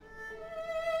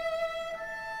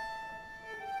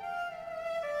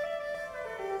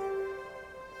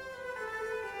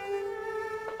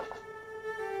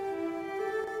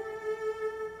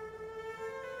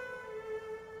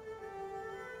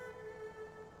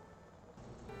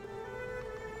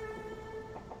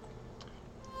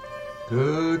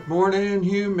Good morning,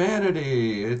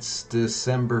 humanity. It's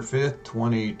December 5th,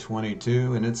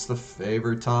 2022, and it's the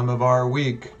favorite time of our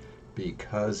week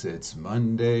because it's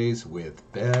Mondays with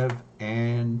Bev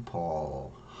and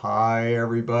Paul. Hi,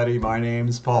 everybody. My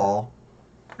name's Paul.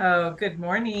 Oh, good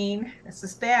morning. This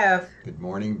is Bev. Good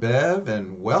morning, Bev,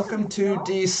 and welcome to Oh,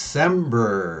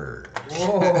 December.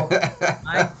 whoa,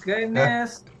 my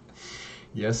goodness.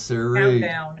 Yes, sirree.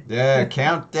 Countdown. Yeah,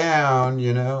 countdown,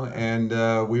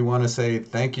 and we want to say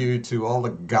thank you to all the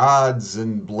gods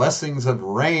and blessings of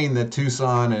rain that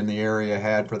Tucson and the area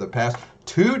had for the past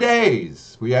 2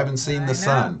 days. We haven't seen the I know.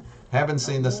 sun. Haven't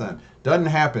seen the Oh. sun. Doesn't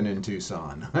happen in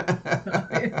Tucson.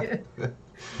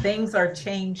 Things are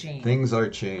changing. Things are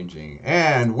changing.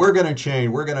 And we're going to change.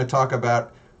 We're going to talk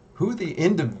about who the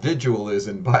individual is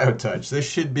in biotouch. This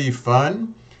should be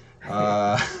fun.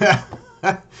 Uh,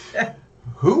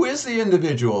 Who is the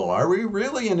individual? Are we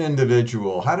really an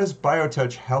individual? How does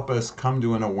BioTouch help us come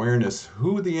to an awareness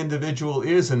who the individual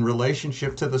is in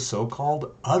relationship to the so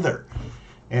called other?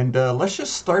 And let's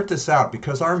just start this out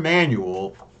because our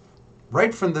manual,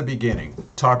 right from the beginning,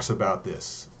 talks about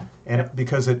this. And Yep.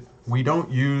 because we don't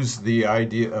use the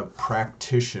idea of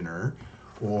practitioner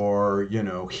or,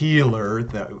 healer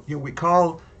that we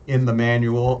call in the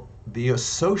manual the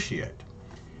associate.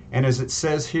 And as it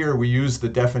says here, we use the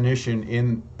definition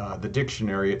in the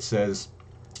dictionary. It says,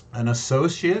 an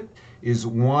associate is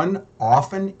one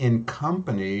often in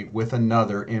company with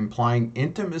another, implying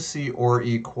intimacy or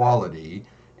equality,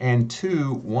 and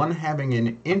two, one having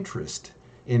an interest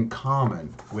in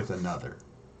common with another.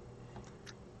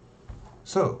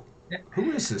 So,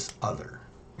 who is this other?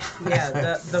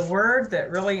 Yeah, the word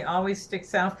that really always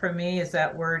sticks out for me is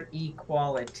that word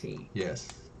equality. Yes.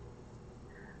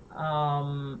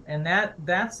 And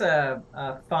that's a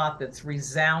thought that's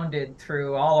resounded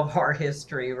through all of our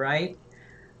history, right?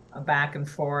 Back and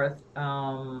forth.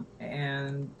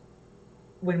 And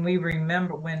when we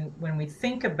remember when we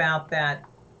think about that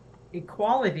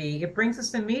equality, it brings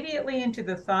us immediately into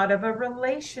the thought of a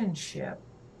relationship.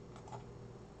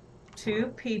 Two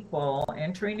people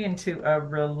entering into a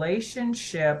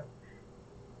relationship,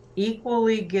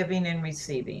 equally giving and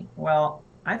receiving. Well,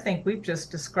 I think we've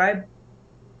just described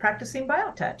practicing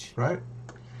biotouch. Right.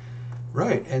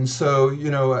 Right. And so,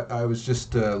 I was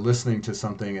just listening to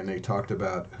something and they talked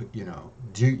about,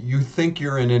 do you think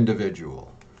you're an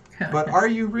individual? But are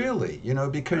you really?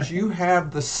 Because Right. you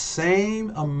have the same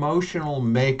emotional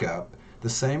makeup, the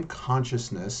same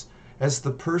consciousness as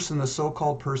the so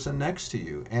called person next to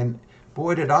you. And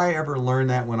boy, did I ever learn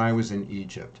that when I was in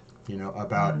Egypt,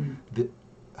 about Mm. the,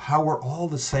 how we're all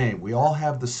the same. We all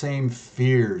have the same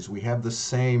fears. We have the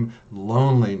same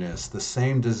loneliness, the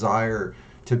same desire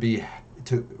to be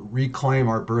to reclaim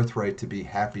our birthright to be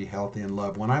happy, healthy, and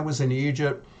loved. When I was in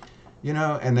Egypt,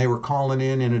 and they were calling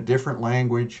in a different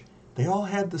language, they all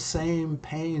had the same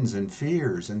pains and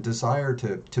fears and desire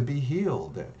to be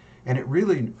healed. And it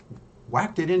really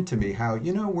whacked it into me how,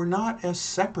 we're not as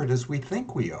separate as we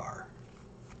think we are.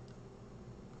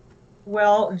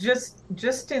 Well,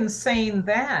 just in saying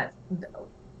that,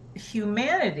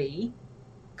 humanity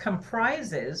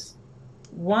comprises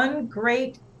one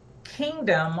great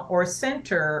kingdom or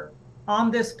center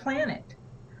on this planet.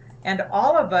 And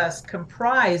all of us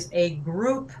comprise a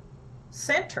group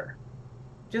center,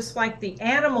 just like the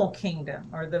animal kingdom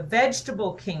or the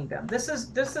vegetable kingdom. This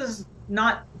is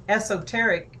not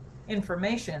esoteric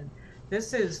information.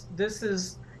 This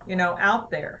is out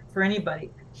there for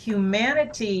anybody.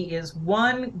 Humanity is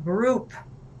one group,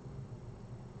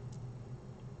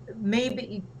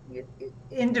 maybe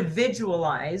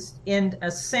individualized in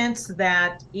a sense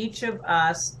that each of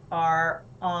us are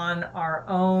on our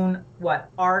own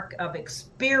arc of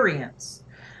experience,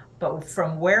 but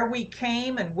from where we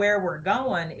came and where we're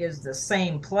going is the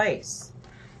same place.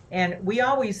 And we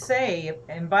always say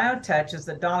in biotouch, as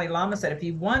the Dalai Lama said, if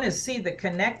you want to see the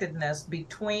connectedness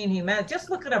between humanity, just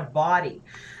look at a body.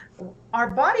 Our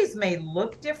bodies may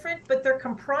look different, but they're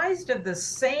comprised of the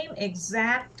same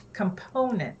exact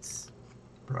components.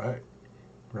 Right.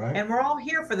 Right. And we're all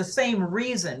here for the same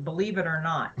reason, believe it or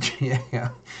not. Yeah.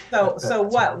 So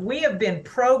That's what? We have been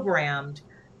programmed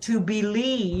to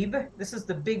believe, this is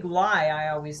the big lie I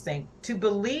always think, to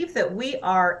believe that we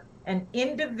are an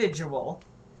individual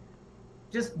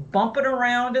just bumping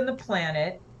around in the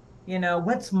planet.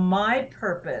 What's my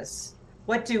purpose?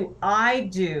 What do I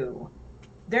do?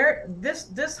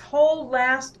 This whole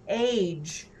last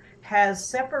age has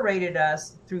separated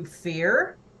us through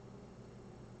fear,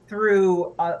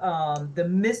 through the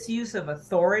misuse of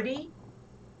authority,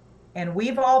 and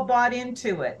we've all bought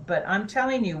into it. But I'm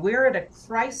telling you, we're at a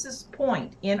crisis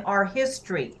point in our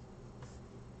history.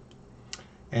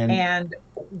 And And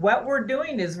what we're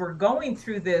doing is we're going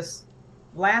through this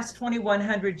last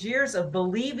 2100 years of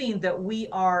believing that we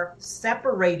are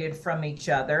separated from each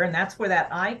other, and that's where that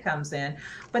I comes in.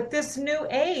 But this new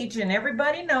age, and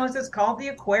everybody knows it's called the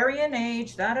Aquarian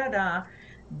age, da da da.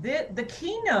 The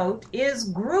keynote is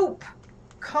group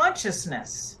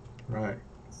consciousness, right.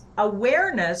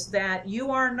 awareness that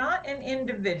you are not an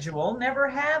individual, never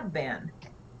have been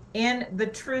in the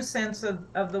true sense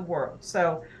of the word.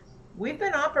 So we've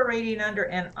been operating under,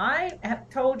 and I have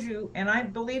told you, and I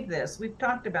believe this, we've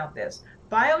talked about this.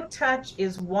 BioTouch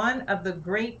is one of the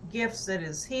great gifts that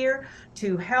is here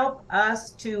to help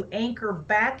us to anchor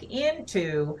back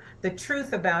into the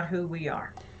truth about who we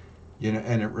are. You know,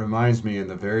 and it reminds me in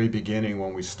the very beginning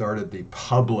when we started the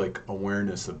public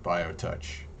awareness of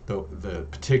BioTouch, the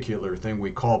particular thing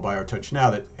we call BioTouch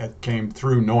now that came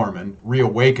through Norman,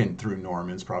 reawakened through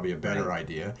Norman is probably a better Right.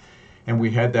 idea. And we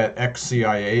had that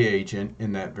ex-CIA agent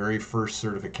in that very first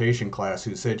certification class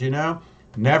who said, you know,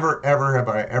 never ever have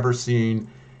I ever seen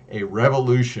a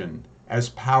revolution as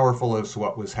powerful as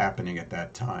what was happening at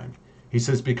that time. He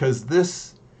says, because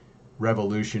this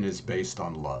revolution is based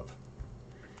on love.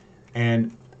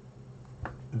 And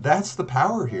that's the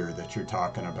power here that you're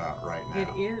talking about right It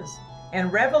now. is.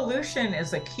 And revolution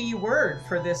is a key word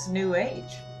for this new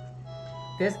age.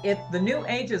 The new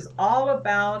age is all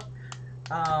about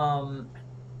um,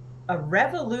 a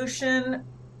revolution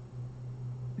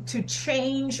to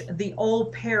change the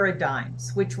old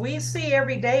paradigms, which we see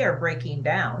every day are breaking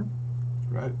down.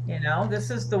 Right. This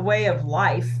is the way of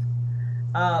life.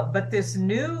 But this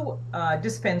new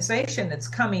dispensation that's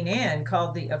coming in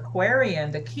called the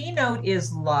Aquarian, the keynote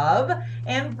is love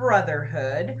and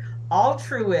brotherhood,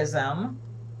 altruism,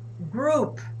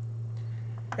 group.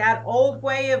 That old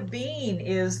way of being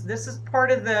this is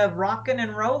part of the rocking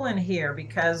and rolling here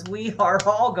because we are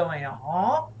all going,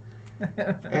 huh?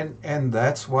 And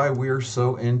that's why we're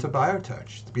so into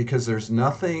BioTouch, because there's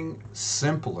nothing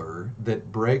simpler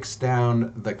that breaks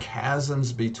down the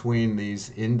chasms between these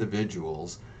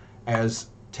individuals as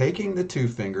taking the two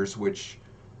fingers, which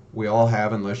we all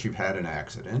have unless you've had an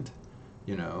accident,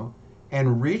 you know,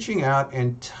 and reaching out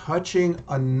and touching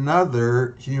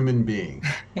another human being.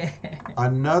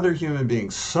 Another human being.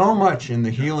 So much in the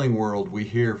healing world we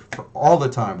hear all the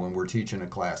time when we're teaching a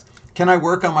class. Can I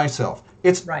work on myself?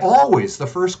 It's Right. always the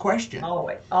first question.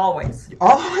 Always, always.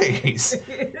 Always.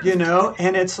 You know,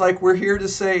 and it's like we're here to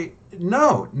say,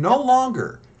 no, no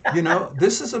longer. You know,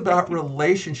 this is about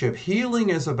relationship. Healing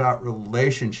is about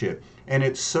relationship. And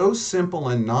it's so simple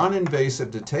and non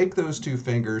invasive to take those two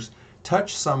fingers,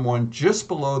 touch someone just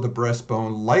below the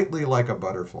breastbone, lightly like a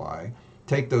butterfly.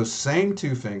 Take those same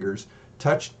two fingers,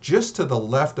 touch just to the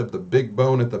left of the big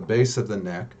bone at the base of the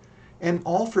neck, and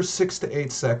all for 6 to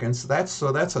 8 seconds. That's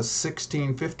a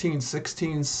 15,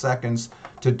 16 seconds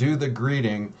to do the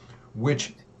greeting,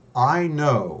 which I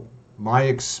know my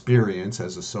experience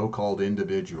as a so-called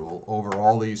individual over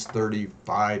all these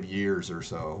 35 years or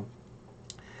so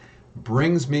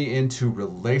brings me into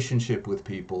relationship with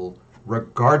people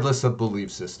regardless of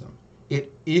belief system.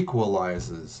 It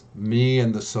equalizes me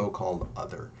and the so-called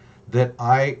other. That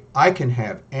I can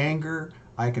have anger,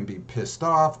 I can be pissed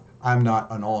off, I'm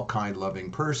not an all kind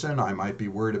loving person, I might be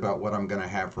worried about what I'm going to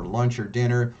have for lunch or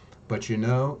dinner, but you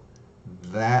know,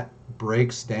 that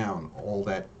breaks down all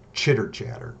that chitter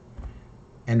chatter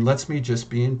and lets me just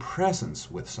be in presence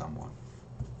with someone.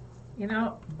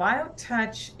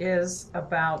 BioTouch is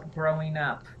about growing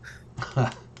up.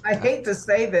 I hate to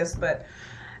say this, but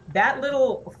that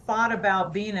little thought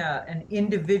about being an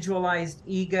individualized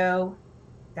ego,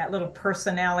 that little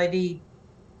personality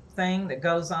thing that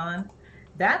goes on,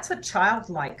 that's a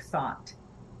childlike thought.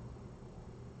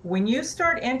 When you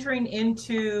start entering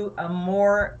into a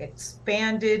more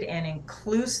expanded and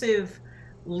inclusive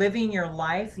living your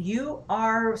life, you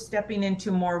are stepping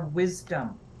into more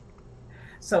wisdom.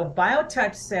 So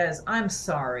BioTouch says, I'm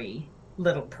sorry,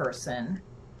 little person,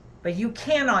 but you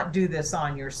cannot do this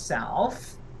on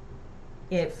yourself.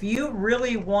 If you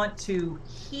really want to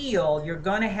heal, you're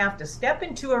going to have to step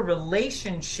into a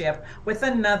relationship with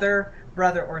another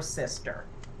brother or sister.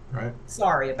 Right.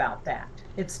 Sorry about that.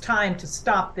 It's time to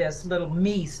stop this little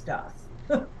me stuff.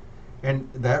 And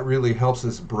that really helps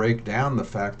us break down the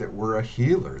fact that we're a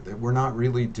healer, that we're not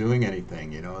really doing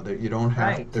anything, you know, that you don't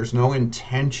have, Right. there's no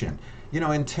intention. You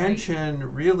know,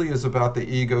 intention really is about the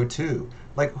ego too.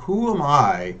 Like, who am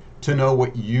I to know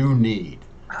what you need?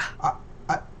 I,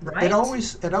 I, Right. it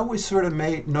always sort of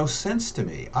made no sense to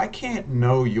me. I can't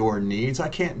know your needs. I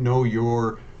can't know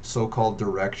your so-called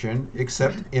direction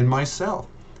except in myself.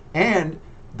 And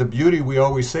the beauty we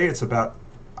always say it's about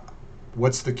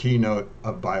what's the keynote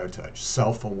of BioTouch?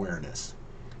 Self-awareness.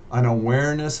 An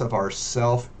awareness of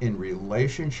ourself in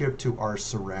relationship to our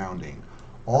surrounding.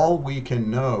 All we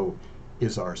can know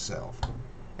is ourself.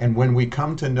 And when we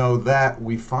come to know that,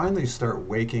 we finally start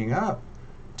waking up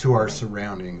to our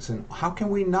surroundings. And how can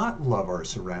we not love our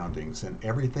surroundings and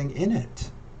everything in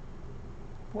it?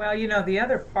 Well, the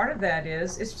other part of that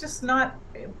is it's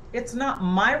not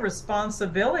my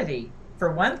responsibility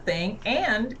for one thing.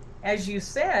 And as you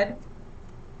said,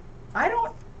 I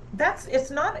don't,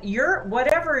 it's not your,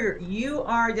 whatever you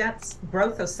are, that's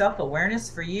growth of self-awareness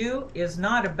for you is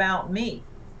not about me.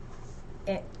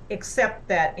 Except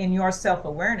that in your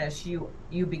self-awareness, you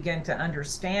begin to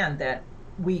understand that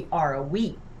we are a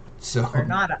we, So, or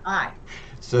not a I.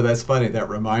 so that's funny. That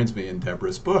reminds me in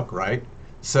Deborah's book, right?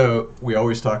 So we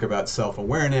always talk about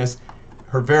self-awareness.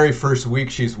 Her very first week,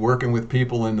 she's working with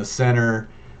people in the center.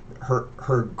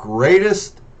 Her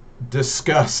greatest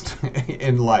disgust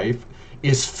in life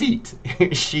is feet.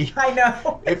 She, I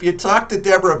know. if you talk to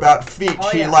Deborah about feet, Oh,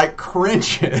 she yeah. like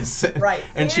cringes. Right.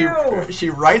 And Ew.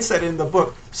 she writes that in the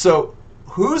book. So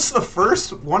who's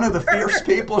one of the first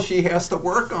people she has to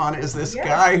work on is this Yes.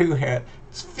 guy who had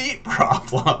feet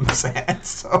problems. And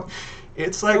so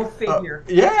it's like, Go figure.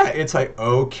 yeah, it's like,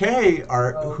 okay,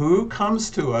 Oh. who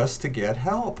comes to us to get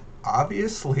help?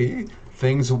 Obviously,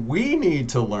 things we need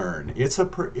to learn. It's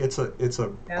That's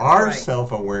our right.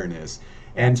 self-awareness.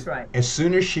 And That's right. as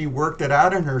soon as she worked it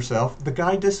out in herself, the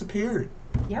guy disappeared.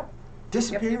 Yep.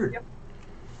 Disappeared. Yep.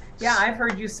 Yeah, I've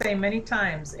heard you say many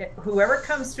times, whoever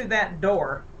comes through that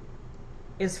door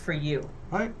is for you.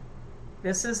 Right?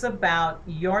 This is about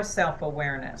your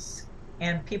self-awareness.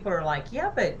 And people are like, yeah,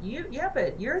 but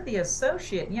you're the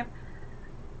associate. Yep.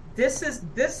 This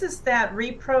is that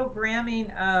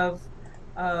reprogramming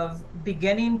of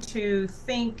beginning to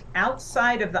think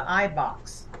outside of the I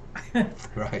box.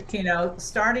 Right.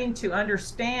 Starting to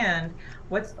understand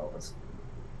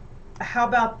how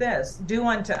about this? Do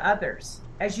unto others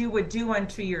as you would do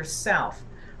unto yourself.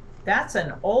 That's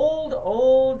an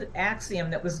old axiom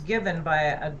that was given by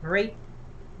a great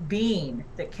being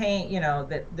that came,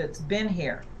 that's been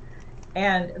here.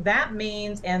 And that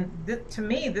means, to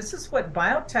me, this is what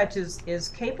BioTouch is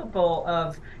capable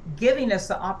of giving us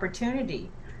the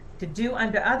opportunity to do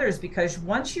unto others, because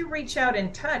once you reach out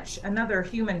and touch another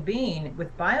human being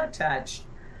with BioTouch,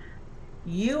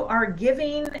 you are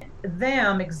giving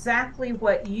them exactly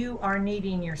what you are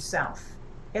needing yourself.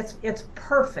 It's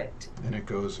perfect. And it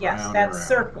goes Yes, round that and round.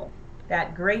 circle,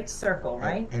 that great circle,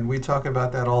 right? And we talk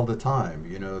about that all the time,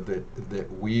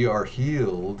 that we are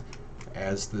healed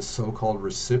as the so-called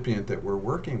recipient that we're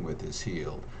working with is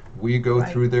healed. We go Right.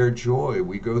 through their joy,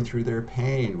 we go through their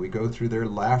pain, we go through their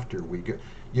laughter, we go,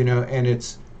 and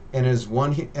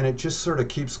it just sort of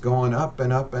keeps going up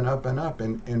and up and up and up,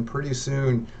 and pretty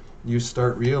soon you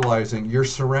start realizing your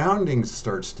surroundings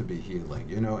starts to be healing.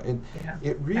 Yeah,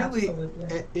 It really,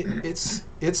 absolutely.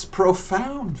 it's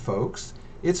profound, folks.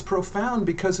 It's profound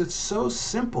because it's so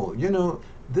simple.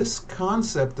 This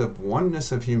concept of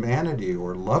oneness of humanity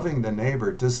or loving the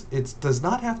neighbor does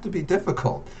not have to be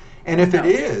difficult. And if it No.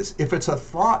 is, if it's a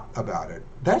thought about it,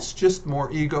 that's just more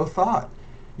ego thought.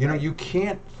 Right. You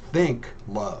can't think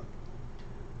love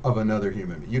of another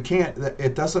human being. You can't.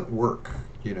 It doesn't work.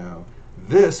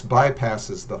 This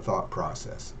bypasses the thought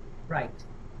process. Right.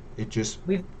 It just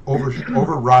We've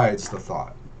overrides the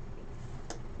thought.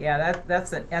 Yeah,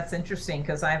 that's interesting,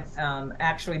 because I've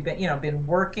actually been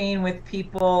working with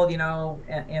people,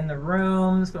 in the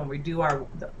rooms when we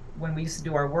used to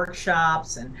do our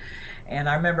workshops, and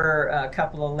I remember a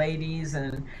couple of ladies,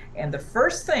 and the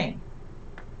first thing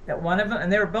that one of them,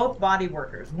 and they were both body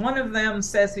workers, one of them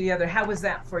says to the other, "How was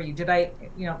that for you?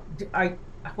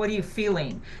 What are you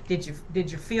feeling? Did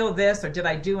you feel this, or did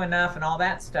I do enough?" and all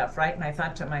that stuff, right? And I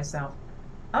thought to myself,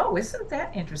 oh, isn't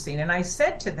that interesting? And I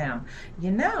said to them,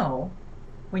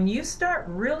 when you start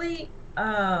really,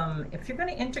 if you're going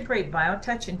to integrate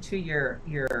BioTouch into your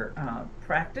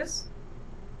practice,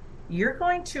 you're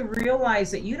going to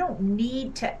realize that you don't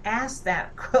need to ask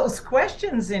those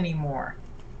questions anymore.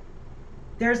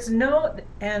 There's no,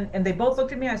 and they both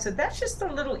looked at me. I said, that's just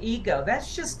a little ego.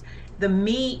 That's just the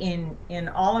me in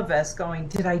all of us going,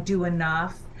 did I do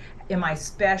enough? Am I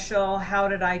special? How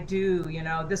did I do?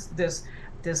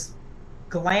 This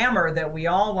glamour that we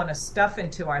all want to stuff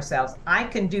into ourselves. I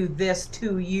can do this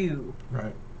to you.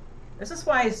 Right. This is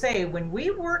why I say when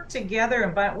we work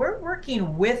together, we're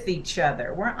working with each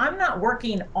other. I'm not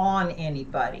working on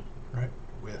anybody. Right.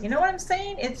 With. You know what I'm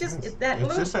saying? It's just Yes. that It's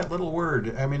little, just that little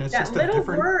word. I mean, it's that just a little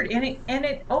different word, and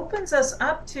it opens us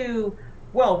up to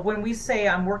Well, when we say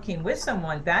I'm working with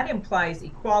someone, that implies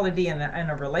equality in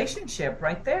a relationship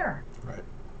right there. Right.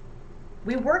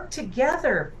 We work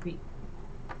together.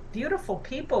 Beautiful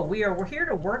people. We're here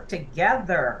to work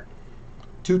together.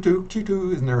 Tutu,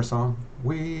 tutu, isn't there a song?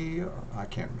 I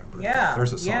can't remember. Yeah,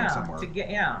 There's a song yeah, somewhere.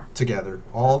 yeah. Together,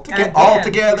 Again, all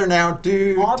together now, all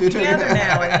do, do. together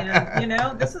now.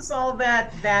 And, this is all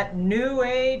that new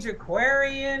age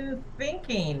Aquarian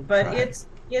thinking, but Right.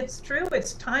 it's true.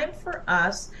 It's time for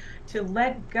us to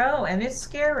let go, and it's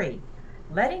scary.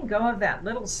 Letting go of that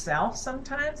little self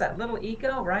sometimes, that little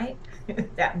ego, right?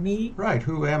 That me. Right.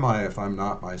 Who am I if I'm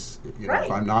not if Right,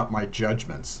 I'm not my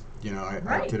judgments? I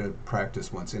right. did a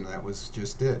practice once, and that was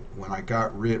just it. When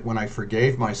I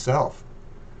forgave myself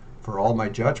for all my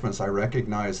judgments, I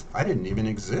recognized I didn't even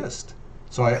exist.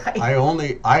 So Right.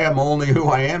 I am only who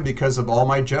I am because of all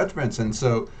my judgments. And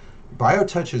so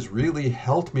BioTouch has really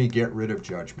helped me get rid of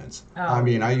judgments. I Oh,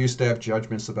 mean, I yeah. used to have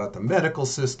judgments about the medical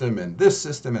system and this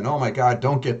system, and oh my God,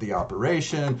 don't get the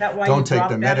operation, That why you don't take the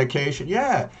dropped out? medication.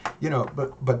 Yeah,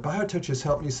 but BioTouch has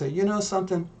helped me say,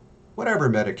 something, whatever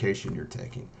medication you're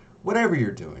taking, whatever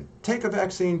you're doing, take a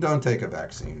vaccine, don't take a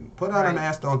vaccine, put on a Right.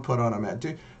 mask, don't put on a mask.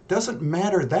 Doesn't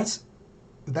matter. That's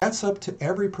up to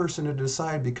every person to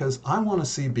decide because I want to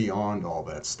see beyond all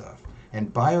that stuff.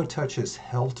 And BioTouch has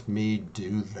helped me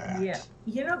do Yeah.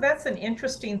 that. That's an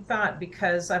interesting thought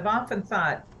because I've often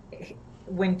thought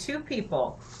when two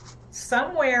people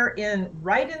somewhere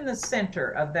right in the center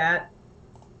of that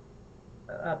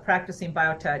practicing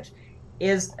BioTouch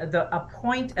is a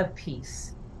point of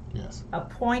peace, Yes. a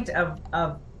point of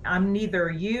I'm neither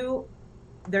you,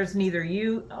 there's neither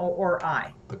you or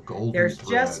I. The golden There's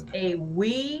just thread. a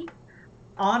we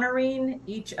honoring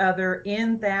each other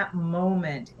in that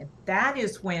moment. And that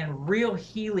is when real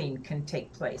healing can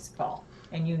take place, Paul.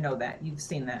 And you know that. You've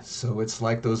seen that. So it's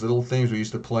like those little things we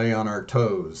used to play on our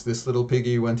toes. This little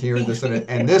piggy went here, and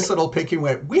this little piggy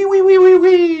went wee wee wee wee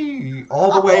wee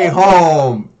all the way Oh,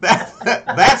 home.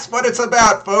 That's what it's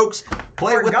about, folks.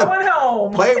 we're going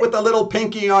home. Play with the little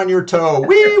pinky on your toe.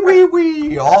 Wee wee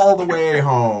wee all the way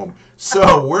home.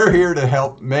 So we're here to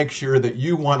help make sure that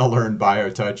you want to learn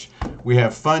BioTouch. We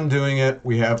have fun doing it.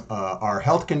 We have our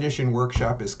health condition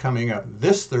workshop is coming up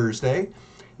this Thursday.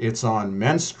 It's on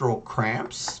menstrual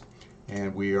cramps,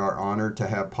 and we are honored to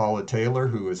have Paula Taylor,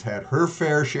 who has had her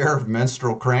fair share of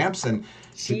menstrual cramps, and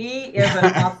She is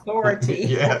an authority.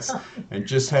 yes, and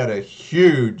just had a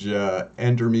huge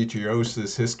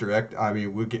endometriosis hysterectomy. I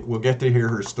mean, we'll get to hear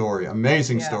her story.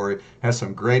 Amazing Yeah. story. Has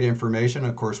some great information.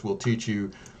 Of course, we'll teach you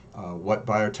what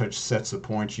BioTouch sets of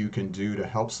points you can do to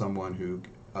help someone who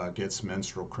gets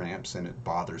menstrual cramps and it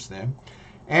bothers them.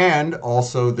 And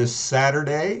also this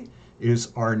Saturday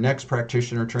is our next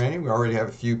practitioner training. We already have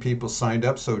a few people signed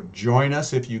up, so join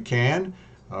us if you can.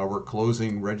 We're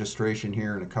closing registration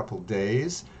here in a couple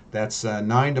days. That's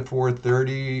 9 to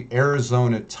 4:30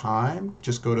 Arizona time.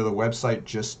 Just go to the website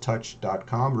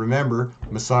justtouch.com. Remember,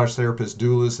 massage therapists,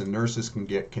 doulas, and nurses can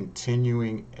get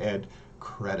continuing ed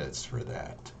credits for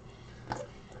that.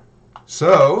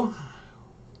 So,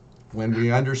 when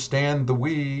we understand the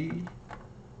we,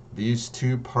 these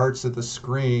two parts of the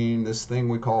screen, this thing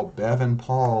we call Bev and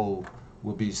Paul,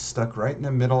 will be stuck right in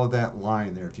the middle of that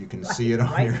line there. If you can see it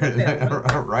on Right in the middle.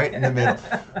 right in the middle.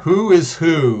 Who is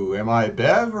who? Am I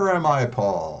Bev or am I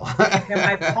Paul? Am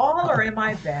I Paul or am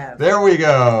I Bev? There we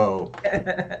go.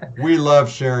 We love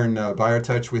sharing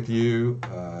BioTouch with you.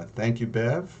 Thank you,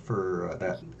 Bev, for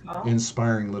that Thank you, Paul.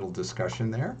 inspiring little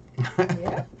discussion there.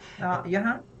 Yeah.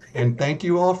 Yeah. And thank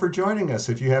you all for joining us.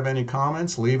 If you have any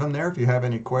comments, leave them there. If you have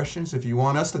any questions, if you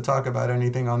want us to talk about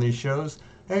anything on these shows,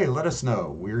 hey, let us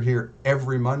know. We're here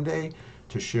every Monday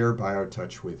to share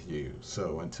BioTouch with you.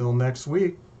 So until next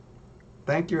week,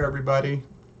 thank you, everybody.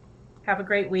 Have a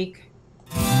great week.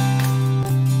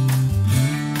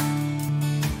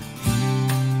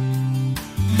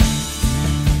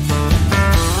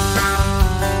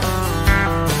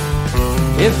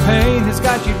 If pain has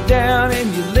got you down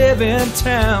and you live in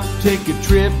town, take a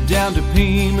trip down to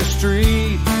Pima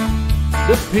Street.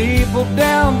 The people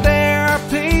down there are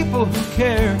people who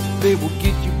care. They will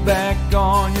get you back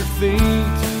on your feet.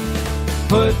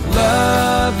 Put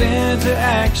love into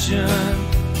action.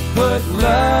 Put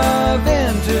love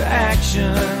into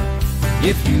action.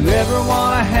 If you ever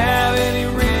want to have any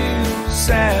real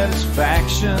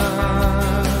satisfaction,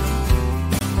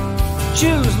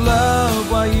 choose love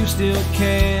while you still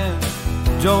can.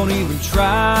 Don't even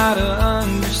try to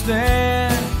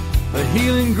understand. A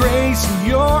healing grace in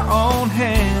your own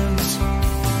hands.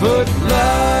 Put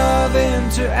love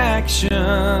into action.